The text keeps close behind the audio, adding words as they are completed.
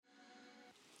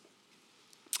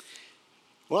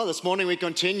Well, this morning we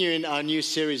continue in our new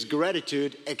series,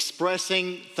 Gratitude,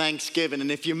 Expressing Thanksgiving.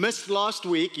 And if you missed last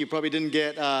week, you probably didn't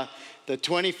get the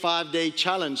 25-day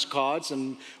challenge cards.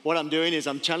 And what I'm doing is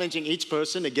I'm challenging each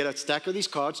person to get a stack of these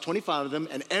cards, 25 of them.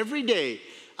 And every day,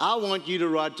 I want you to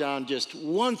write down just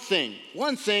one thing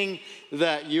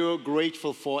that you're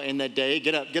grateful for in that day.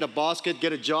 Get a basket,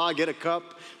 get a jar, get a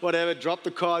cup, whatever, drop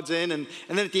the cards in. And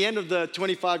then at the end of the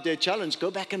 25-day challenge,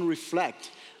 go back and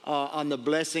reflect on the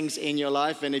blessings in your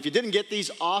life. And if you didn't get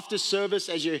these after service,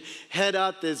 as you head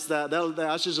out, the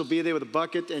ushers will be there with a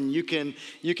bucket, and you can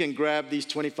grab these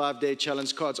 25-day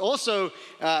challenge cards. Also,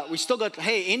 we still got,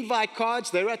 invite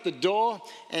cards. They're at the door.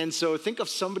 And so think of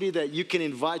somebody that you can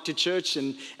invite to church.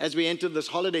 And as we enter this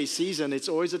holiday season, it's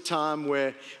always a time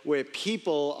where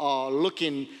people are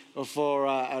looking for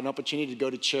an opportunity to go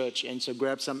to church, and so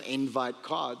grab some invite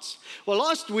cards. Well,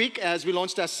 last week, as we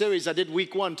launched our series, I did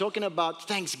week 1 talking about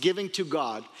thanksgiving to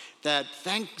God, that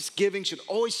Thanksgiving should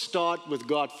always start with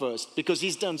God first because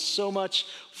He's done so much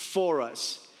for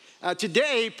us.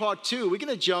 Today, part 2, we're going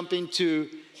to jump into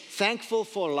thankful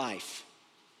for life.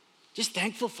 Just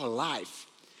thankful for life.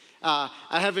 I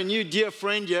have a new dear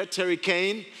friend here, Terry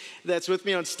Kane, that's with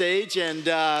me on stage, and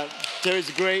Terry's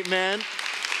a great man.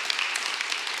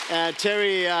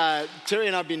 Terry and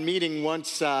I have been meeting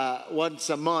once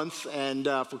a month and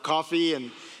for coffee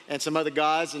and some other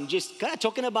guys, and just kind of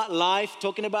talking about life,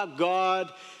 talking about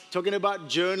God, talking about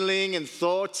journaling and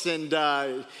thoughts, and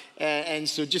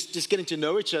so just getting to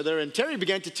know each other. And Terry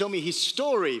began to tell me his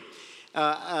story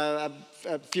a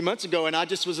few months ago, and I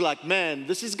just was like, man,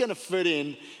 this is going to fit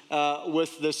in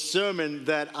with the sermon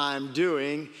that I'm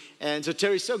doing. And so,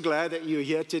 Terry, so glad that you're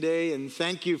here today, and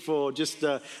thank you for just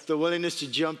the willingness to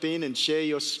jump in and share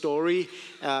your story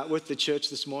with the church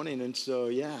this morning. And so,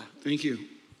 yeah. Thank you.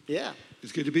 Yeah.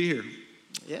 It's good to be here.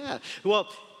 Yeah. Well,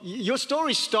 your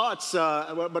story starts,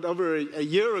 but over a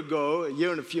year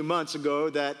and a few months ago,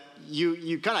 that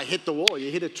you kind of hit the wall.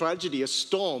 You hit a tragedy, a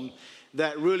storm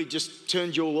that really just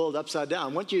turned your world upside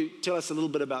down. Why don't you tell us a little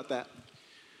bit about that?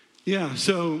 Yeah,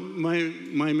 so my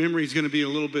memory is going to be a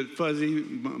little bit fuzzy.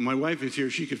 My wife is here.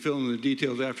 She could fill in the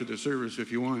details after the service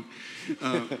if you want.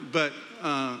 But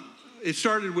it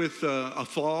started with a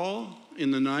fall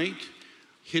in the night,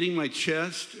 hitting my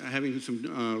chest, having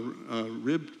some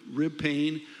rib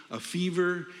pain, a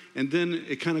fever, and then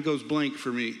it kind of goes blank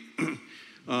for me.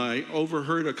 I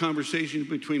overheard a conversation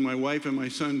between my wife and my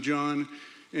son, John,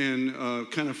 and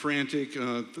kind of frantic.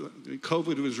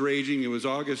 COVID was raging. It was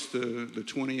August the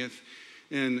 20th,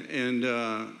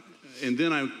 and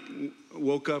then I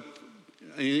woke up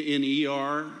in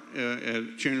ER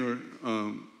at Chandler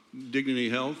Dignity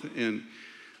Health, and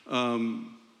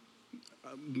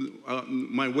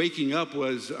my waking up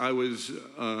was I was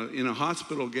in a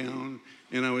hospital gown,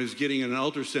 and I was getting an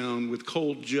ultrasound with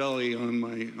cold jelly on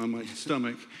my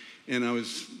stomach, and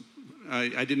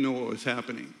I didn't know what was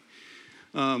happening.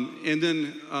 And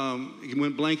then it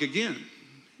went blank again.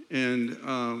 And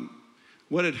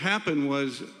what had happened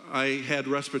was I had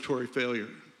respiratory failure.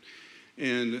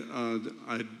 And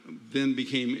I then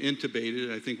became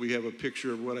intubated. I think we have a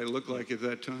picture of what I looked like at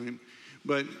that time.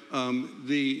 But I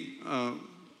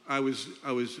was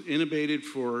intubated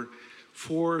for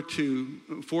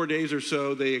 4 days or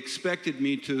so. They expected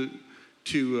me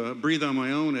to breathe on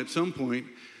my own at some point.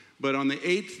 But on the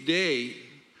 8th day,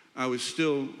 I was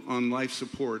still on life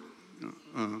support,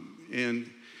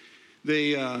 and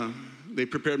they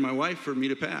prepared my wife for me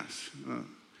to pass.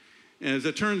 And as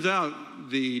it turns out,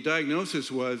 the diagnosis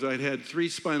was I'd had 3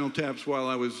 spinal taps while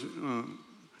I was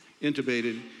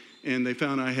intubated, and they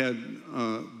found I had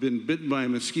been bitten by a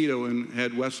mosquito and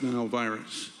had West Nile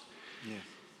virus. Yeah.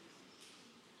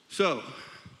 So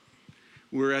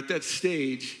we're at that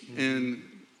stage, and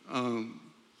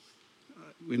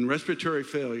in respiratory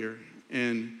failure,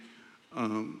 and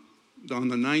on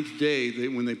the 9th day,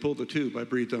 when they pulled the tube, I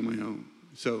breathed on my own.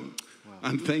 So wow.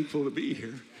 I'm thankful to be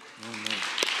here. Oh,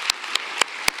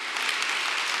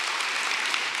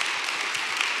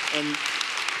 and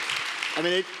I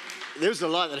mean, there was a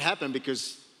lot that happened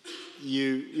because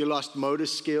you lost motor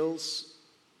skills,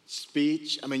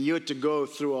 speech. I mean, you had to go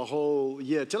through a whole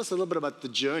year. Tell us a little bit about the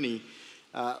journey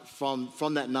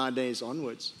from that 9 days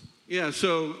onwards. Yeah,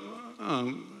 so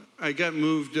I got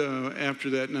moved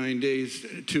after that 9 days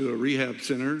to a rehab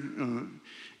center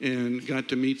and got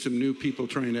to meet some new people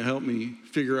trying to help me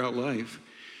figure out life.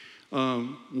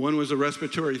 One was a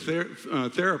respiratory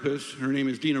therapist. Her name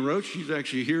is Dina Roach. She's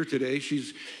actually here today.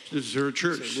 This is her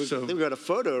church. So I think we got a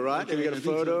photo, right? Okay, we got a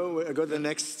photo. So. Go to the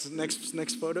next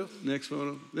photo. Next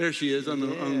photo. There she is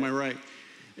on my right.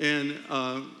 And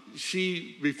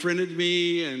she befriended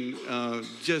me and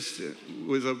just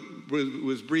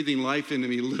was breathing life into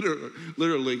me,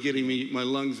 literally getting me my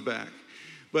lungs back.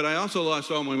 But I also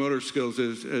lost all my motor skills,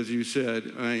 as you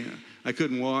said. I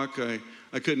couldn't walk.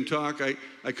 I couldn't talk.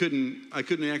 I couldn't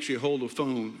actually hold a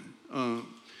phone.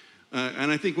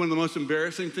 And I think one of the most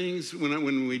embarrassing things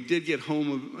when we did get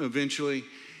home eventually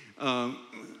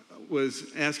was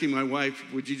asking my wife,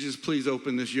 would you just please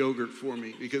open this yogurt for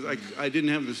me? Because I didn't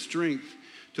have the strength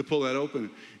to pull that open.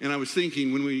 And I was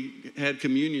thinking when we had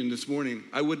communion this morning,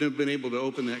 I wouldn't have been able to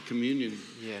open that communion.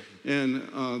 Yeah.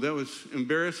 And that was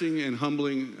embarrassing and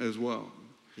humbling as well.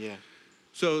 Yeah.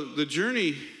 So the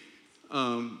journey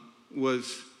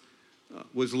was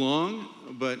long,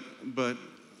 but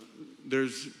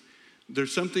there's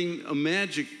something, a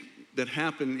magic that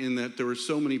happened in that there were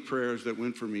so many prayers that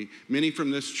went for me, many from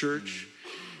this church,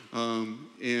 and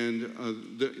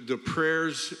the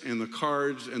prayers and the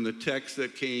cards and the texts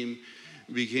that came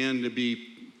began to be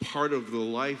part of the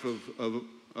life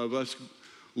of us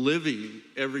living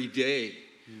every day.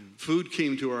 Food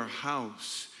came to our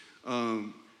house,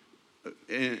 and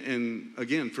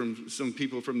again, from some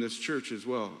people from this church as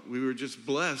well. We were just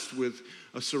blessed with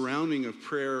a surrounding of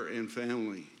prayer and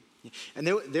family. And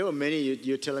there were many,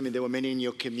 you're telling me there were many in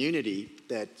your community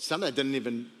that some that didn't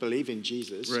even believe in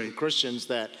Jesus. Right. Christians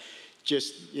that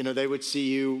just, they would see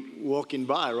you walking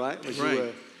by, right? As Right. You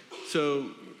were,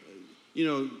 So,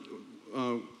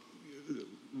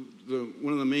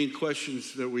 one of the main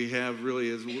questions that we have really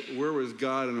is, where was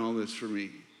God in all this for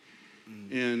me?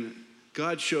 And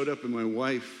God showed up in my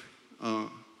wife in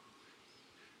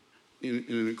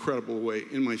an incredible way,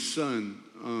 in my son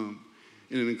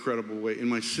in an incredible way, in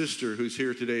my sister who's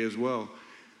here today as well.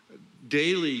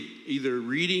 Daily, either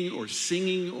reading or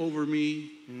singing over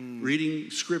me, reading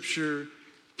scripture,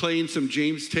 playing some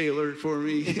James Taylor for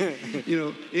me,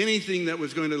 anything that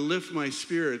was going to lift my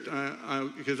spirit,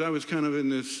 because I was kind of in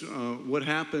this what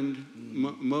happened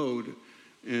mode.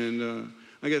 And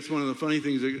I guess one of the funny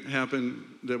things that happened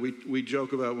that we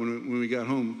joke about when we got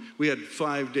home, we had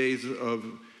 5 days of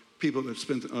people that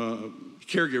spent,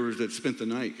 caregivers that spent the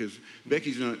night, because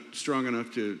Becky's not strong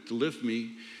enough to lift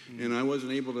me, and I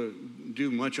wasn't able to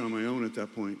do much on my own at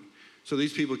that point. So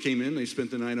these people came in, they spent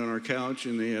the night on our couch,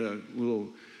 and they had a little,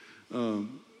 what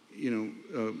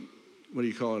do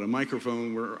you call it, a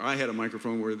microphone, where I had a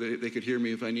microphone where they could hear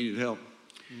me if I needed help.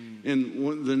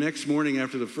 And the next morning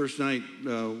after the first night,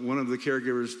 one of the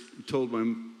caregivers told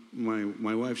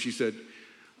my wife, she said,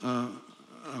 I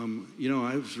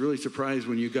was really surprised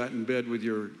when you got in bed with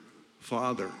your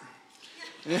father.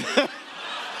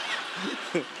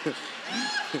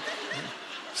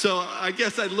 So I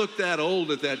guess I looked that old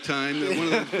at that time, one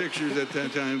of those pictures at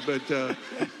that time, but,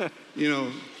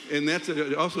 and that's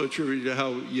also a tribute to how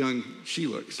young she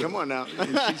looks. So. Come on now.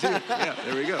 She's here. Yeah,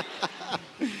 there we go.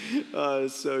 Oh,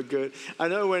 so good. I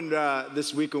know when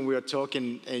this week when we were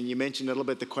talking and you mentioned a little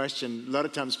bit the question, a lot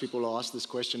of times people ask this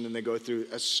question and they go through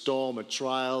a storm, a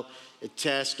trial, a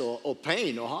test, or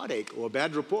pain, or heartache, or a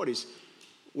bad report is,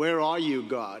 where are you,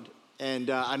 God? And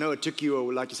I know it took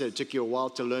you, like you said, it took you a while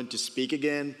to learn to speak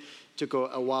again, took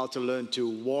a while to learn to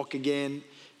walk again,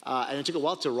 and it took a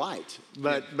while to write.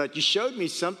 But you showed me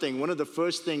something. One of the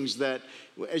first things that,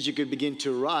 as you could begin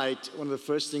to write, one of the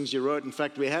first things you wrote, in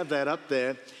fact, we have that up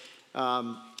there,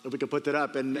 if we can put that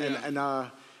up, and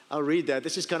I'll read that.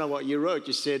 This is kind of what you wrote.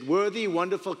 You said, worthy,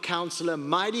 wonderful counselor,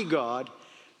 mighty God,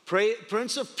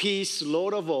 Prince of Peace,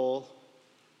 Lord of all,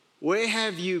 where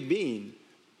have you been?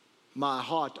 My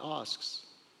heart asks.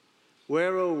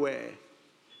 Where, oh where?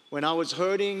 When I was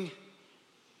hurting,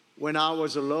 when I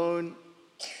was alone,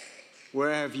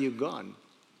 where have you gone?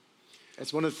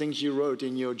 That's one of the things you wrote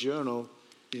in your journal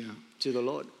to the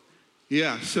Lord.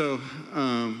 Yeah, so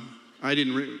I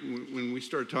didn't, when we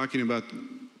started talking about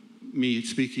me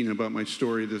speaking about my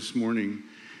story this morning,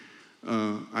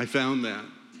 I found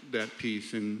that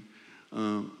piece. And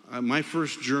my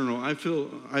first journal, I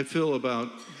fill about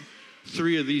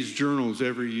 3 of these journals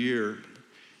every year.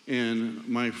 And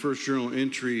my first journal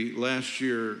entry last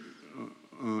year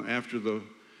after the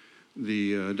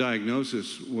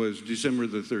diagnosis was December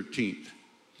the 13th.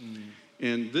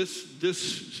 And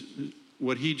this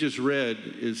what he just read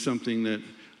is something that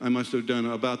I must have done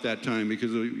about that time,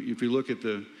 because if you look at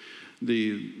the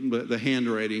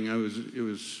handwriting, it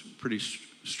was pretty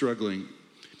struggling.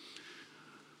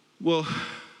 Well,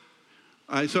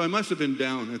 so I must have been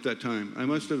down at that time. I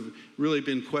must have really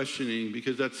been questioning,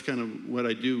 because that's kind of what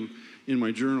I do in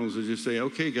my journals, is just say,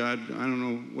 okay, God, I don't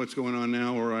know what's going on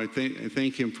now, or I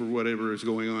thank him for whatever is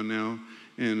going on now,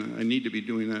 and I need to be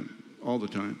doing that all the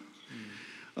time.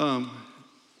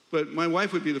 But my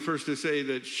wife would be the first to say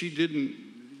that she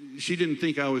didn't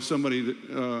think I was somebody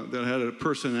that had a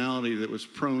personality that was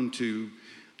prone to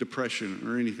depression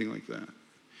or anything like that.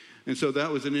 And so that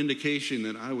was an indication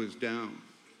that I was down.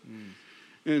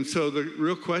 And so the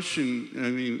real question, I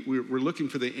mean, we're looking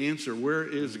for the answer. Where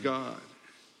is God?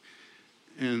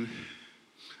 And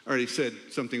I already said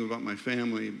something about my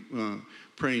family,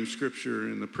 praying scripture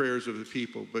and the prayers of the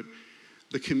people, but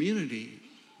the community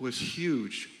was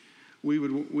huge. We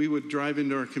would drive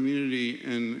into our community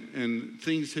and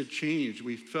things had changed.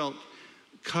 We felt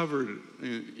covered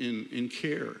in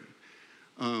care.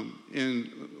 And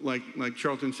like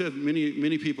Charlton said,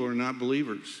 many people are not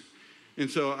believers. And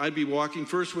so I'd be walking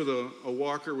first with a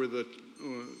walker with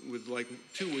like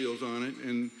 2 wheels on it,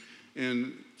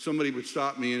 and somebody would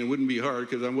stop me, and it wouldn't be hard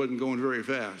because I wasn't going very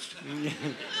fast.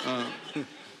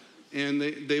 And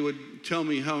they would tell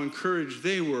me how encouraged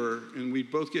they were, and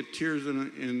we'd both get tears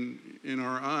in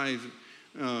our eyes,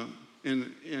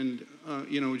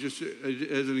 just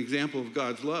as an example of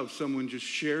God's love, someone just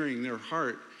sharing their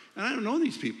heart. And I don't know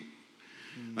these people.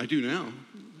 I do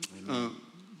now.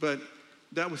 But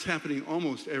that was happening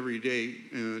almost every day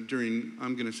during,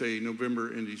 I'm going to say,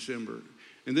 November and December.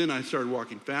 And then I started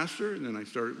walking faster, and then I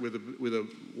started with a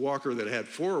walker that had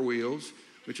 4 wheels,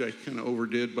 which I kind of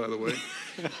overdid, by the way.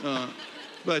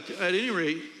 But at any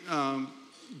rate,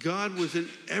 God was in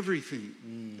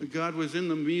everything. God was in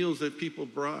the meals that people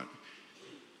brought.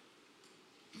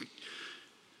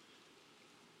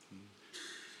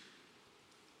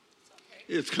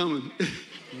 It's coming.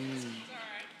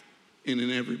 And in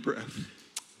every breath.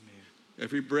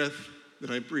 Every breath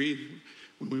that I breathe,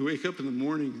 when we wake up in the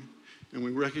morning and we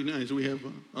recognize we have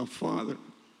a Father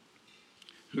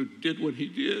who did what he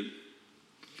did.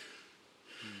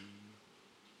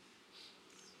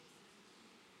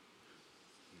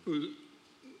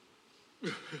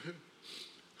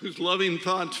 Whose loving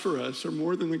thoughts for us are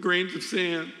more than the grains of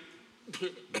sand.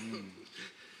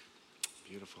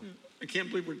 Beautiful. I can't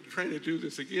believe we're trying to do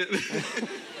this again.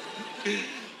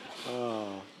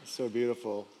 Oh, so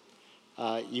beautiful.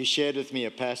 You shared with me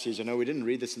a passage. I know we didn't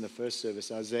read this in the first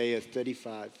service. Isaiah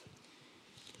 35,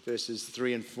 verses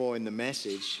 3 and 4 in the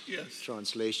Message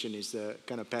translation is the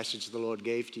kind of passage the Lord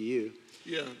gave to you.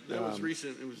 Yeah, that was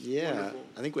recent. It was wonderful.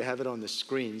 I think we have it on the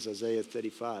screens, Isaiah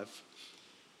 35.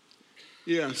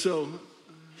 Yeah, so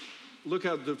look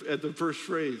at the first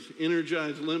phrase,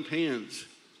 energize limp hands.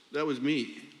 That was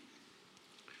me.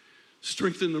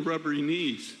 Strengthen the rubbery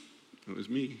knees. That was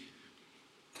me.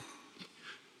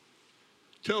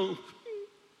 Tell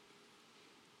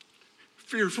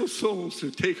fearful souls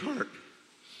to take heart,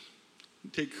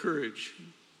 take courage.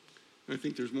 I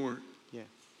think there's more. Yeah.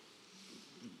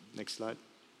 Next slide.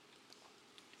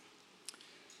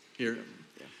 Here.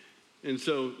 Yeah. And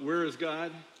so, where is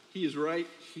God? He is right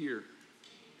here.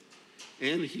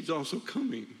 And he's also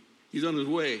coming. He's on his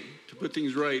way to put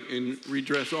things right and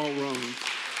redress all wrongs.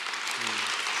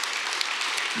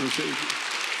 No Savior.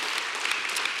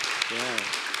 Yeah.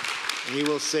 And he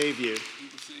will save you. He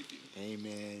will save you.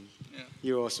 Amen. Yeah.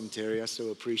 You're awesome, Terry. I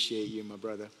so appreciate you, my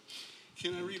brother.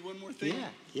 Can I read one more thing?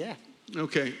 Yeah.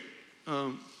 Okay.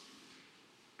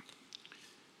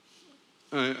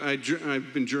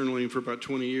 I've been journaling for about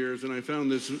 20 years, and I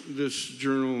found this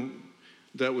journal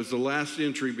that was the last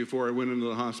entry before I went into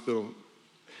the hospital.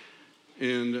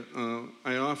 And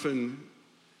I often,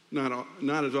 not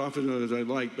as often as I'd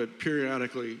like, but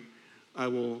periodically, I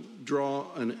will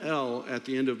draw an L at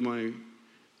the end of my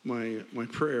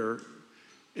prayer,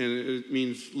 and it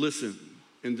means listen,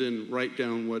 and then write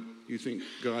down what you think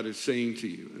God is saying to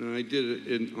you. And I did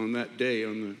it on that day,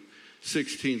 on the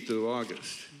 16th of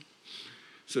August.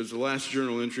 So it's the last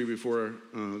journal entry before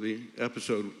the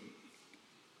episode.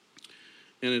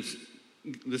 And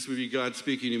this would be God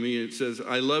speaking to me. It says,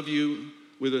 I love you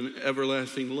with an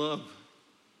everlasting love.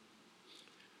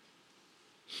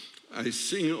 I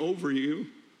sing over you,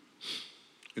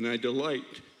 and I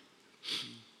delight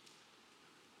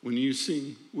when you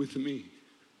sing with me.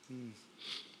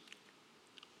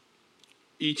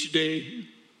 Each day,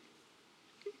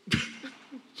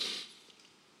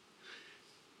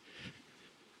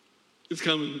 it's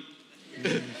coming.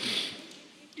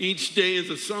 Each day is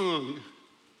a song.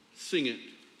 Sing it.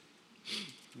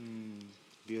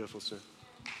 Beautiful, sir.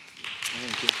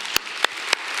 Thank you.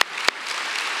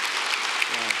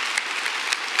 Wow.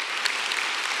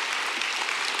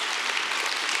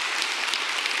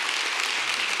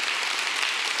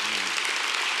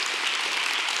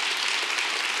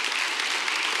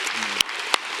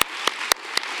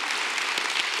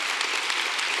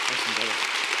 Awesome, brother.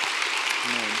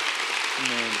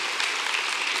 Amen.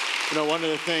 You know, one of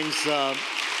the things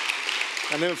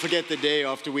I'll never forget the day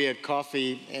after we had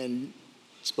coffee and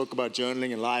spoke about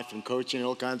journaling and life and coaching and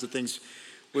all kinds of things.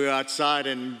 We were outside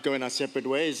and going our separate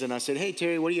ways. And I said, hey,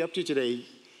 Terry, what are you up to today?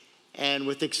 And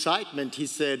with excitement, he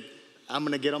said, I'm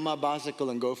going to get on my bicycle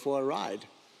and go for a ride.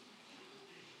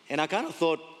 And I kind of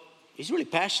thought, he's really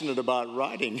passionate about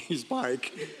riding his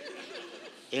bike.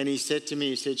 And he said to me,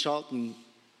 he said, Charlton,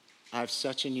 I have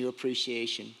such a new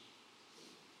appreciation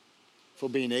for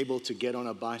being able to get on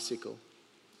a bicycle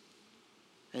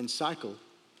and cycle.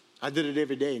 I did it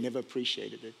every day, never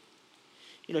appreciated it.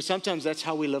 You know, sometimes that's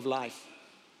how we live life.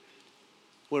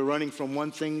 We're running from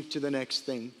one thing to the next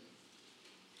thing.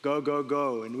 Go, go,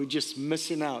 go. And we're just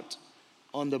missing out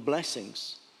on the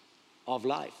blessings of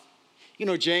life. You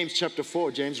know, James chapter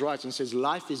 4, James writes and says,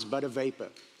 life is but a vapor.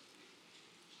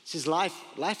 He says,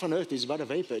 life on earth is but a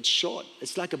vapor. It's short.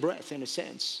 It's like a breath in a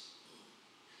sense.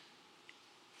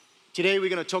 Today we're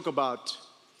going to talk about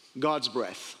God's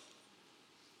breath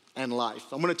and life.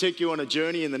 I'm going to take you on a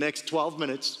journey in the next 12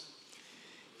 minutes,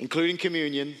 including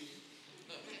communion.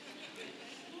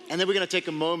 And then we're going to take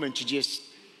a moment to just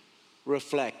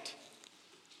reflect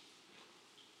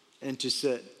and to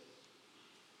sit.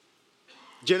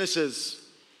 Genesis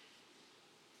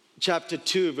chapter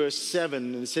 2, verse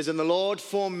 7, and it says, and the Lord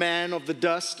formed man of the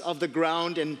dust of the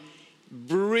ground and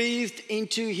breathed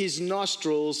into his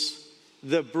nostrils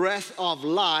the breath of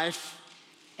life,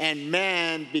 and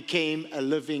man became a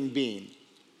living being.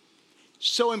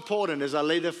 So important as I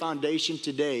lay the foundation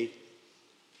today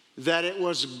that it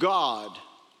was God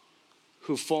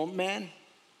who formed man,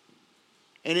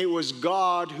 and it was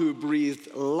God who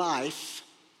breathed life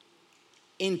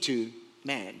into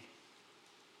man.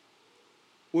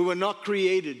 We were not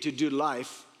created to do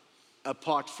life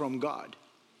apart from God.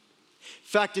 In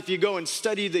fact, if you go and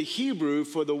study the Hebrew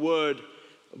for the word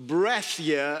breath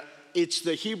here, it's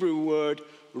the Hebrew word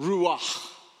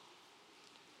ruach.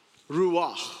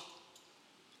 Ruach.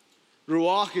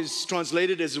 Ruach is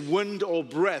translated as wind or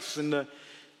breath. In the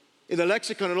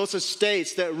lexicon, it also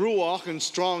states that ruach in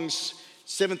Strong's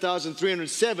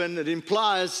 7,307, it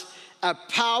implies a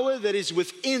power that is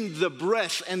within the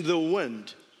breath and the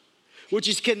wind, which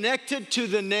is connected to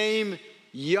the name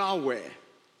Yahweh.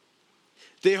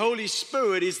 The Holy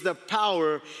Spirit is the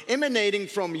power emanating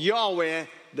from Yahweh,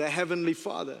 the Heavenly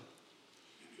Father.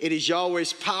 It is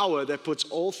Yahweh's power that puts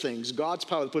all things, God's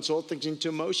power that puts all things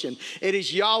into motion. It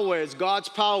is Yahweh's, God's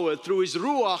power through His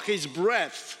Ruach, His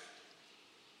breath,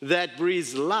 that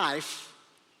breathes life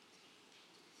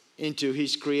into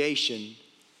His creation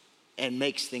and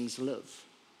makes things live.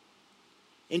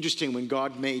 Interesting, when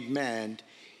God made man,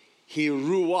 He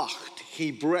ruached,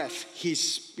 He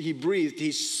breathed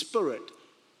His Spirit,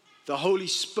 the Holy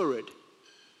Spirit,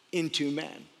 into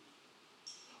man.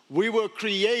 We were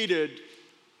created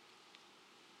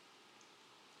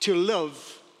to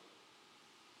live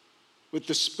with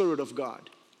the Spirit of God.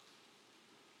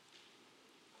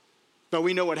 But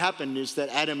we know what happened is that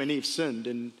Adam and Eve sinned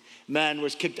and man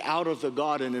was kicked out of the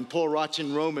garden. And Paul writes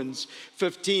in Romans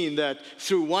 15 that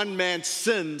through one man's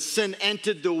sin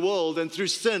entered the world, and through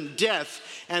sin, death,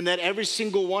 and that every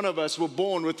single one of us were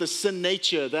born with a sin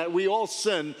nature, that we all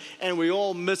sin and we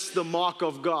all miss the mark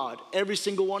of God, every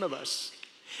single one of us.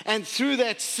 And through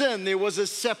that sin, there was a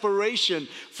separation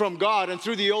from God. And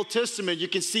through the Old Testament, you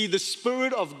can see the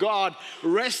Spirit of God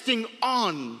resting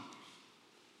on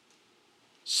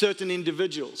certain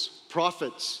individuals,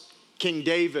 prophets, King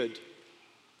David,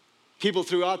 people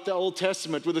throughout the Old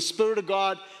Testament, where the Spirit of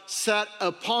God sat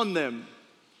upon them.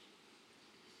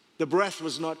 The breath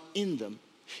was not in them.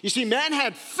 You see, man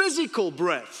had physical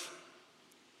breath,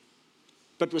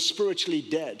 but was spiritually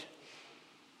dead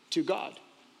to God.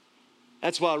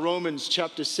 That's why Romans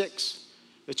chapter 6,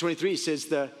 verse 23 says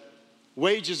the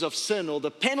wages of sin, or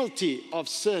the penalty of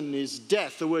sin, is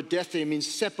death. The word death there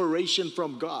means separation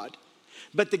from God.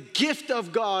 But the gift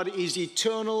of God is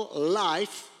eternal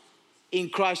life in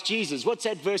Christ Jesus. What's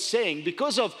that verse saying?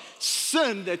 Because of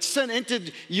sin, that sin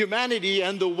entered humanity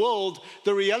and the world,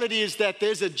 the reality is that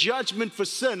there's a judgment for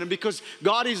sin. And because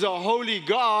God is a holy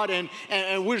God and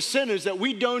we're sinners, that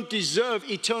we don't deserve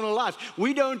eternal life.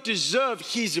 We don't deserve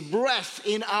His breath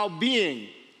in our being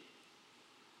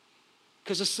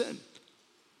because of sin.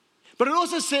 But it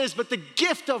also says, but the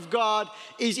gift of God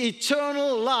is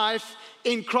eternal life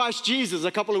in Christ Jesus.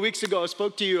 A couple of weeks ago, I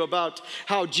spoke to you about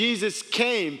how Jesus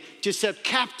came to set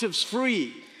captives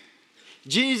free.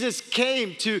 Jesus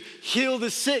came to heal the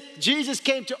sick. Jesus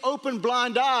came to open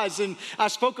blind eyes. And I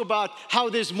spoke about how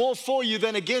there's more for you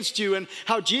than against you, and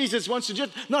how Jesus wants to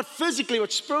just, not physically,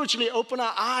 but spiritually open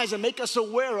our eyes and make us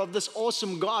aware of this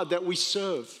awesome God that we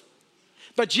serve.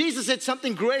 But Jesus said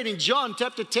something great in John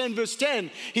chapter 10, verse 10.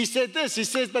 He said this, he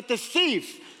says, but the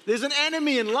thief, there's an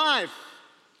enemy in life.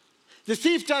 The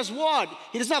thief does what?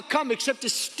 He does not come except to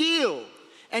steal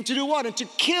and to do what? And to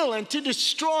kill and to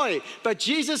destroy. But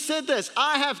Jesus said this,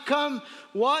 I have come,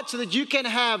 what? So that you can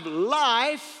have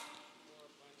life,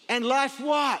 and life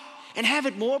what? And have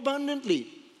it more abundantly.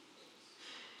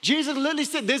 Jesus literally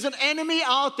said, there's an enemy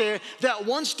out there that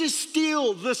wants to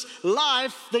steal this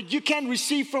life that you can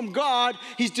receive from God.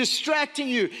 He's distracting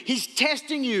you. He's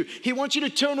testing you. He wants you to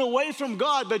turn away from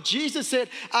God. But Jesus said,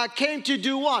 I came to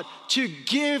do what? To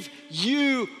give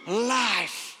you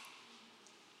life.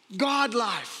 God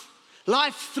life.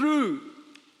 Life through.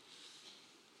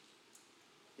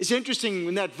 It's interesting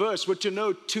in that verse, we're to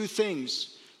know two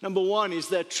things. Number one is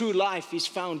that true life is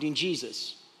found in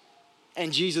Jesus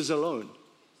and Jesus alone.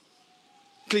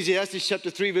 Ecclesiastes chapter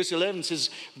 3 verse 11 says,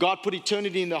 God put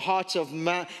eternity in the hearts of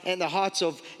man and the hearts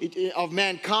of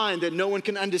mankind that no one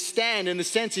can understand. In a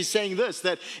sense, he's saying this,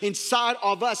 that inside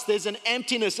of us there's an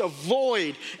emptiness, a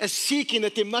void, a seeking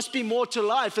that there must be more to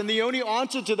life. And the only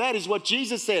answer to that is what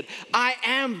Jesus said, I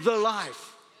am the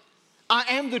life. I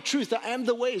am the truth. I am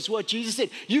the way is what Jesus said.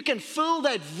 You can fill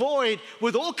that void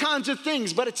with all kinds of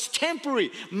things, but it's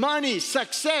temporary. Money,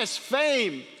 success,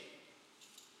 fame.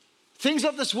 Things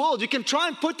of this world, you can try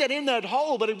and put that in that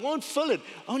hole, but it won't fill it.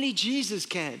 Only Jesus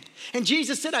can. And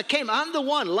Jesus said, I came, I'm the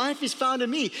one. Life is found in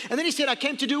me. And then he said, I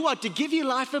came to do what? To give you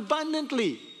life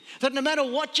abundantly. That no matter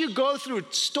what you go through,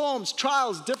 storms,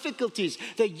 trials, difficulties,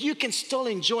 that you can still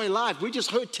enjoy life. We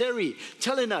just heard Terry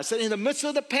telling us that in the midst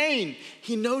of the pain,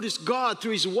 he noticed God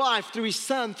through his wife, through his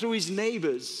son, through his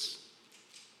neighbors.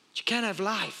 You can't have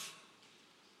life.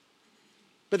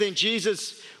 But then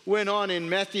Jesus went on in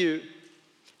Matthew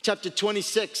chapter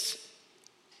 26,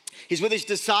 he's with his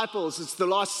disciples. It's the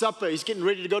Last Supper. He's getting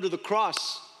ready to go to the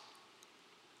cross.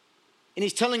 And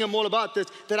he's telling them all about this,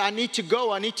 that I need to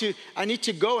go. I need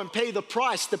to go and pay the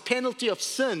price, the penalty of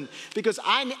sin. Because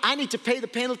I need to pay the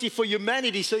penalty for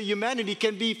humanity so humanity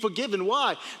can be forgiven.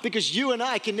 Why? Because you and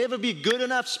I can never be good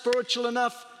enough, spiritual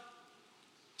enough,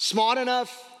 smart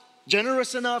enough,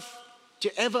 generous enough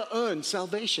to ever earn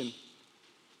salvation.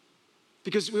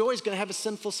 Because we're always going to have a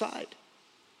sinful side.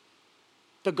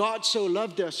 But God so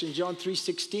loved us in John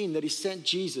 3:16 that he sent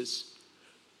Jesus,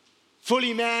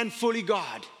 fully man, fully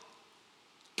God,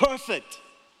 perfect,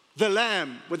 the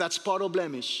Lamb without spot or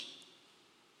blemish,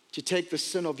 to take the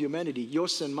sin of humanity, your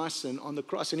sin, my sin, on the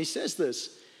cross. And he says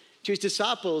this to his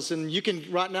disciples, and you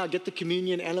can right now get the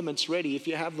communion elements ready if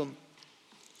you have them.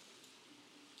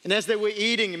 And as they were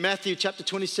eating, in Matthew chapter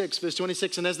 26, verse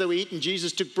 26, and as they were eating,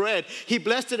 Jesus took bread. He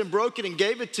blessed it and broke it and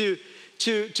gave it to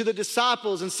the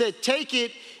disciples and said, take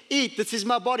it, eat, this is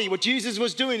my body. What Jesus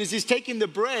was doing is he's taking the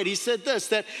bread. He said this,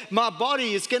 that my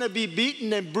body is going to be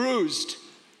beaten and bruised,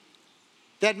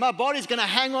 that my body is going to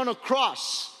hang on a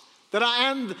cross, that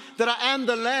I am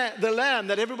the lamb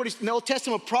that everybody in the Old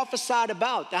Testament prophesied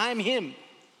about. I am him,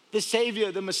 the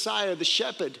Savior, the Messiah, the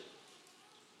shepherd.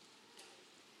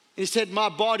 He said, my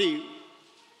body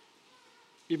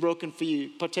be broken for you.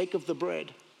 Partake of the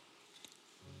bread.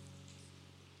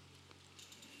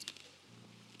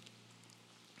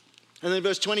 And then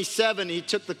verse 27, he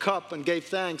took the cup and gave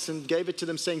thanks and gave it to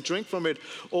them, saying, drink from it,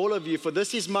 all of you, for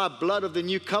this is my blood of the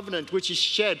new covenant, which is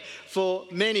shed for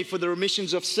many for the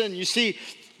remissions of sin. You see,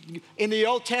 in the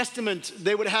Old Testament,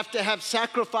 they would have to have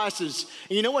sacrifices.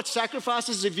 And you know what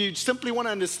sacrifices, if you simply want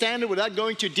to understand it without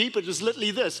going too deep, it was literally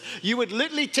this. You would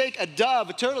literally take a dove,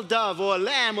 a turtle dove, or a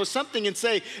lamb or something and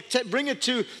say, bring it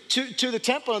to the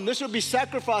temple, and this would be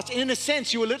sacrificed. And in a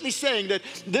sense, you were literally saying that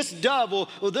this dove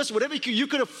or this, whatever you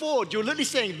could afford, you're literally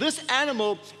saying, this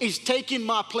animal is taking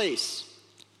my place.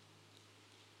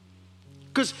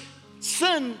 Because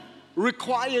sin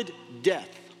required death.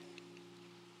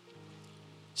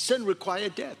 Sin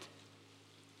required death.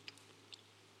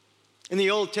 In the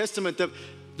Old Testament,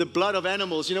 the blood of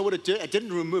animals, you know what it did? It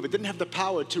didn't remove. It didn't have the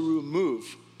power to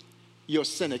remove your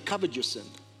sin. It covered your sin.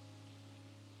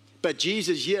 But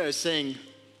Jesus here is saying,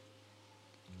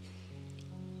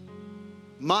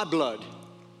 my blood,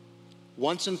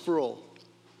 once and for all,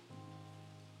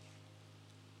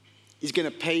 is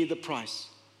going to pay the price.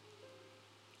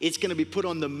 It's going to be put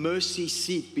on the mercy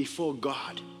seat before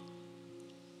God.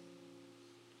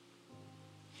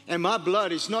 And my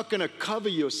blood is not going to cover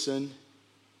your sin.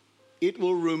 It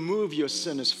will remove your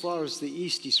sin as far as the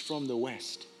east is from the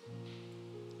west.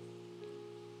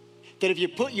 That if you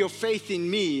put your faith in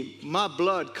me, my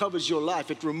blood covers your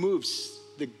life. It removes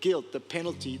the guilt, the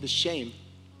penalty, the shame.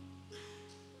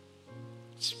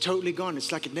 It's totally gone.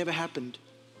 It's like it never happened.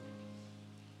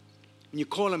 And you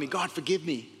call on me, God, forgive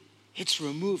me. It's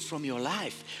removed from your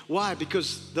life. Why?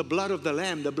 Because the blood of the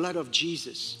Lamb, the blood of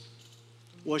Jesus,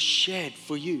 was shed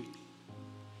for you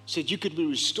so that you could be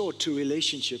restored to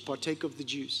relationship. Partake of the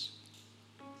juice.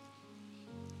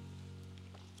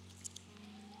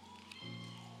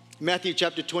 Matthew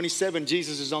chapter 27,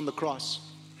 Jesus is on the cross.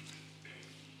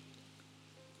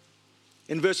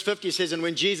 In verse 50 it says, and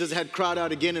when Jesus had cried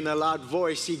out again in a loud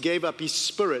voice, he gave up his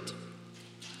spirit.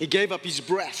 He gave up his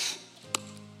breath.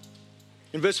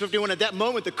 In verse 51, at that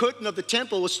moment, the curtain of the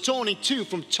temple was torn in two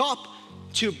from top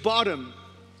to bottom.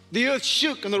 The earth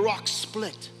shook and the rocks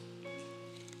split.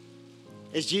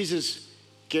 As Jesus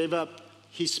gave up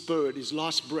his spirit, his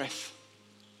last breath,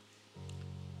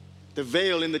 the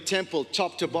veil in the temple,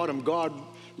 top to bottom, God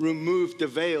removed the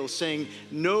veil, saying,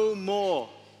 no more.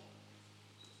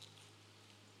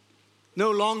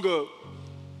 No longer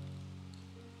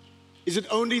is it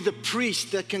only the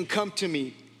priest that can come to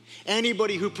me.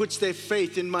 Anybody who puts their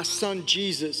faith in my son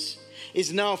Jesus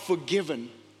is now forgiven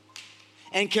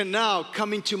and can now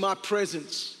come into my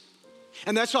presence.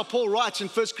 And that's what Paul writes in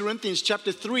 1 Corinthians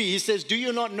chapter 3. He says, do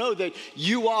you not know that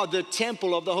you are the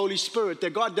temple of the Holy Spirit,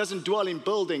 that God doesn't dwell in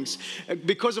buildings?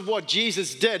 Because of what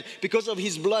Jesus did, because of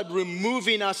his blood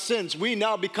removing our sins, we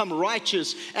now become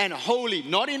righteous and holy,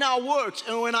 not in our works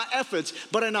or in our efforts,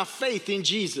 but in our faith in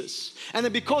Jesus. And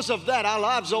then because of that, our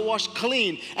lives are washed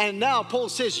clean. And now Paul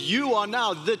says, you are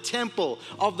now the temple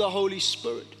of the Holy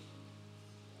Spirit.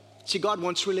 See, God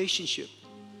wants relationship.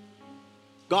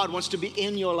 God wants to be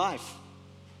in your life.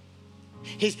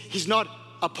 He's not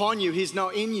upon you, he's now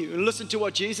in you. And listen to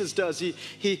what Jesus does.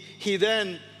 He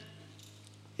then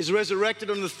is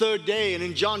resurrected on the third day. And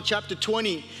in John chapter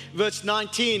 20, verse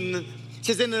 19, it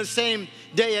says, in the same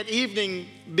day at evening,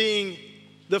 being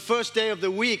the first day of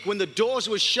the week, when the doors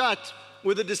were shut,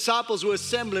 where the disciples were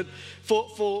assembled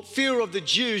for fear of the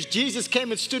Jews, Jesus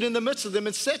came and stood in the midst of them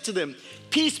and said to them,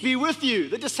 peace be with you.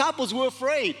 The disciples were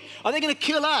afraid. Are they going to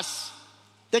kill us?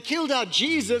 They killed our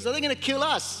Jesus. Are they going to kill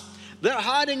us? They're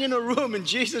hiding in a room, and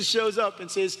Jesus shows up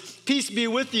and says, peace be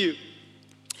with you.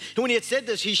 And when he had said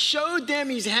this, he showed them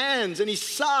his hands and his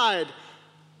side.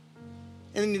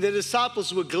 And the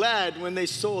disciples were glad when they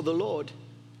saw the Lord.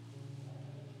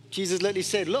 Jesus literally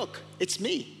said, look, it's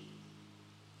me.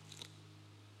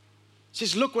 He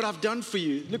says, look what I've done for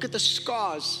you. Look at the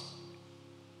scars.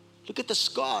 Look at the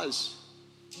scars.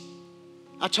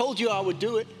 I told you I would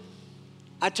do it.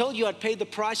 I told you I'd pay the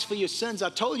price for your sins.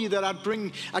 I told you that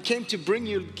I came to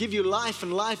give you life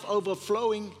and life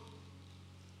overflowing.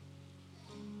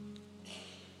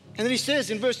 And then he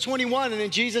says in verse 21, and then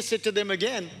Jesus said to them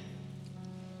again,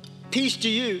 peace to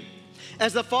you.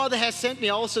 As the Father has sent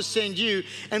me, I also send you.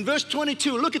 And verse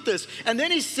 22, look at this. And then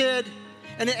he said,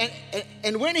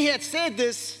 and when he had said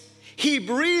this, he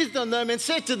breathed on them and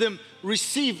said to them,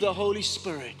 receive the Holy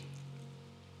Spirit.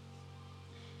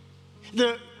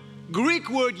 The Greek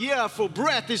word here for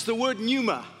breath is the word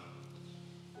pneuma.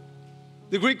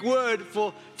 The Greek word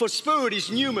for spirit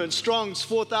is pneuma in Strong's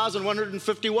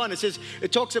 4151.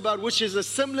 It talks about, which is a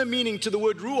similar meaning to the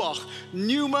word ruach.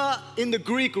 Pneuma in the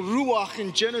Greek, ruach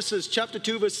in Genesis chapter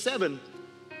 2 verse 7.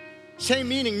 Same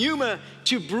meaning. Pneuma,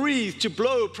 to breathe, to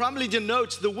blow, primarily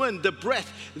denotes the wind, the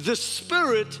breath. The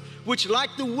spirit, which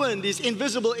like the wind is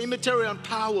invisible, immaterial, and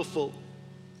powerful.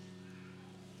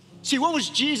 See, what was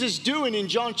Jesus doing in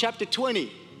John chapter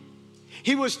 20?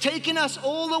 He was taking us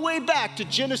all the way back to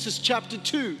Genesis chapter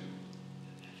 2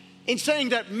 in saying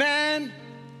that man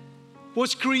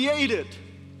was created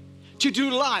to do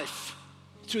life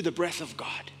through the breath of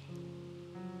God.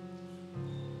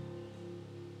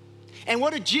 And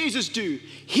what did Jesus do?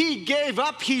 He gave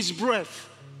up his breath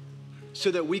so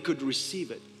that we could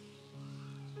receive it.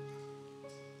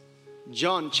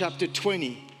 John chapter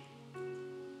 20.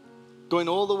 Going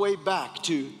all the way back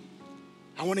to,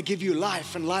 I want to give you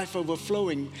life and life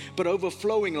overflowing. But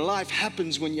overflowing life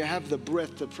happens when you have the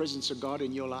breath, the presence of God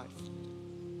in your life.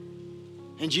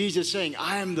 And Jesus saying,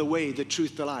 I am the way, the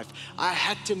truth, the life. I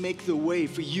had to make the way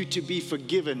for you to be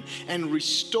forgiven and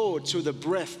restored so the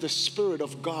breath, the Spirit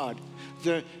of God,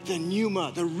 the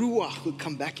pneuma, the ruach will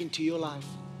come back into your life.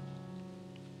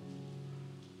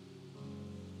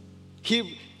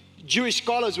 Jewish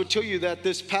scholars would tell you that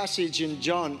this passage in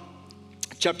John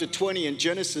chapter 20 and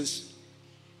Genesis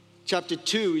chapter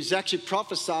 2 is actually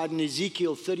prophesied in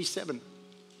Ezekiel 37.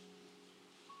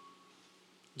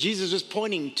 Jesus was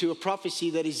pointing to a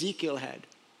prophecy that Ezekiel had.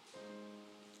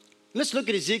 Let's look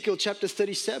at Ezekiel chapter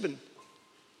 37.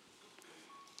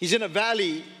 He's in a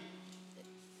valley.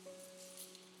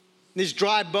 There's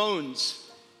dry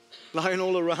bones lying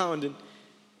all around.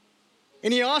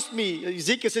 And he asked me,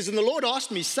 Ezekiel says, and the Lord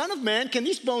asked me, Son of man, can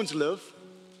these bones live?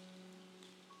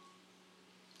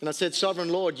 And I said, Sovereign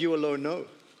Lord, you alone know.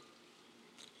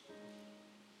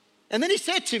 And then he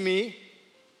said to me,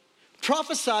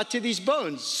 prophesy to these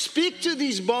bones. Speak to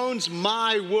these bones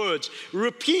my words.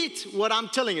 Repeat what I'm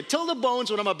telling you. Tell the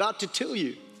bones what I'm about to tell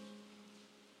you.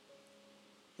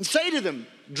 And say to them,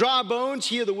 dry bones,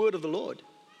 hear the word of the Lord.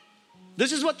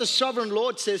 This is what the sovereign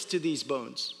Lord says to these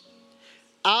bones.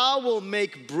 I will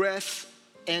make breath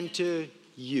enter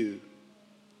you,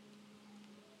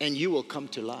 and you will come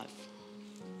to life.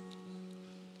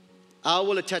 I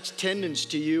will attach tendons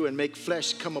to you and make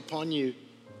flesh come upon you,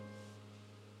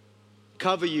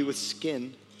 cover you with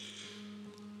skin.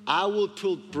 I will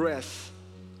put breath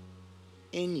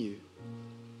in you,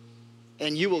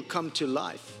 and you will come to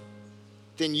life.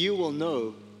 Then you will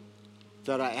know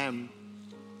that I am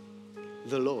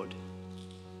the Lord.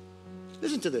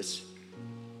 Listen to this.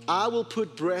 I will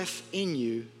put breath in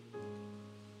you,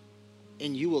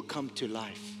 and you will come to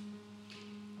life.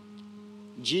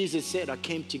 Jesus said, I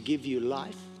came to give you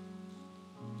life,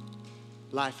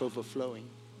 life overflowing.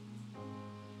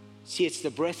 See, it's the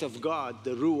breath of God,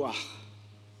 the Ruach,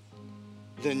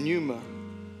 the Pneuma,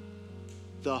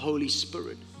 the Holy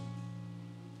Spirit,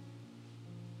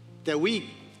 that we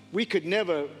could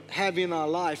never have in our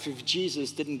life if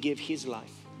Jesus didn't give his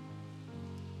life.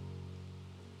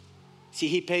 See,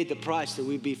 he paid the price that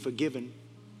we'd be forgiven,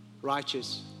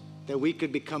 righteous, that we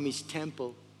could become his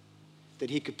temple, that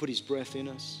he could put his breath in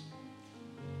us.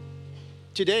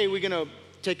 Today, we're going to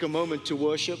take a moment to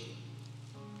worship.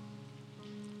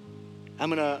 I'm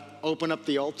going to open up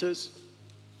the altars.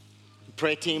 The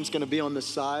prayer team's going to be on the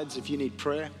sides if you need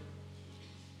prayer.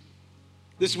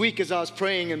 This week, as I was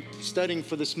praying and studying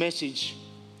for this message,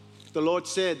 the Lord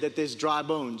said that there's dry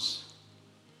bones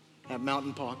at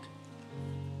Mountain Park.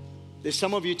 There's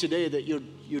some of you today that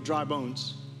you're dry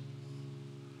bones,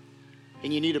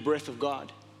 and you need a breath of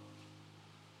God.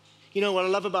 You know what I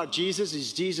love about Jesus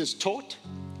is Jesus taught,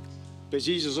 but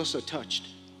Jesus also touched.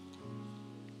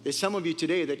 There's some of you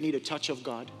today that need a touch of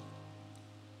God.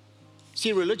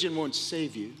 See, religion won't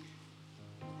save you.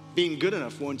 Being good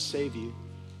enough won't save you.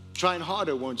 Trying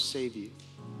harder won't save you.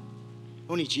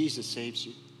 Only Jesus saves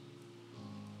you.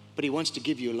 But he wants to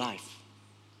give you life.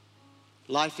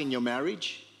 Life in your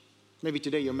marriage. Maybe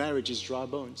today your marriage is dry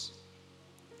bones.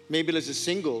 Maybe as a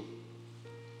single,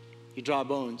 you're dry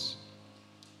bones.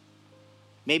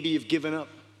 Maybe you've given up.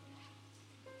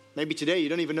 Maybe today you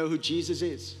don't even know who Jesus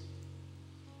is.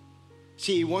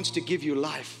 See, he wants to give you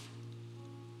life,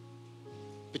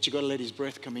 but you got to let his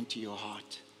breath come into your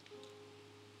heart.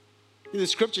 The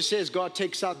scripture says God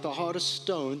takes out the heart of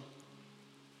stone,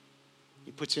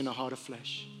 he puts in a heart of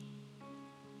flesh.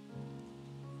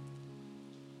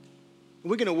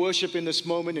 We're going to worship in this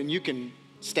moment, and you can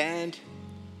stand,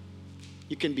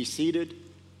 you can be seated,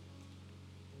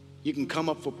 you can come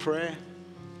up for prayer.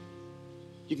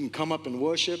 You can come up and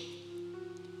worship.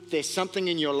 If there's something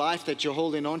in your life that you're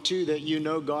holding on to that you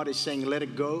know God is saying, let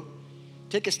it go.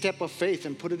 Take a step of faith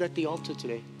and put it at the altar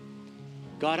today.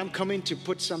 God, I'm coming to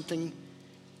put something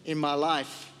in my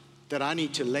life that I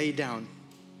need to lay down.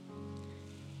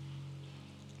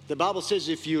 The Bible says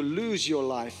if you lose your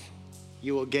life,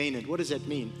 you will gain it. What does that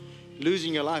mean?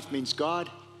 Losing your life means, God,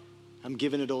 I'm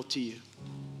giving it all to you.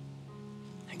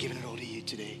 I'm giving it all to you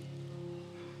today.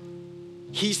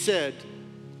 He said,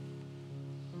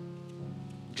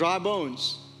 dry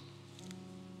bones,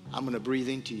 I'm going to breathe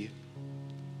into you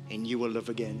and you will live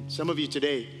again. Some of you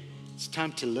today, it's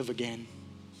time to live again.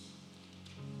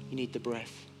 You need the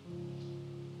breath.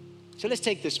 So let's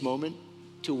take this moment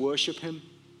to worship him.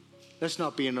 Let's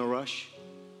not be in a rush.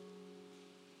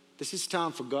 This is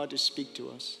time for God to speak to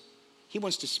us. He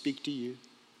wants to speak to you.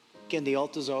 Again, the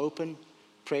altars are open.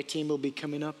 Prayer team will be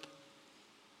coming up.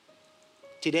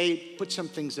 Today, put some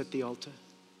things at the altar.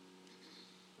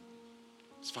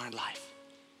 Let's find life.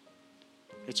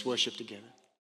 Let's worship together.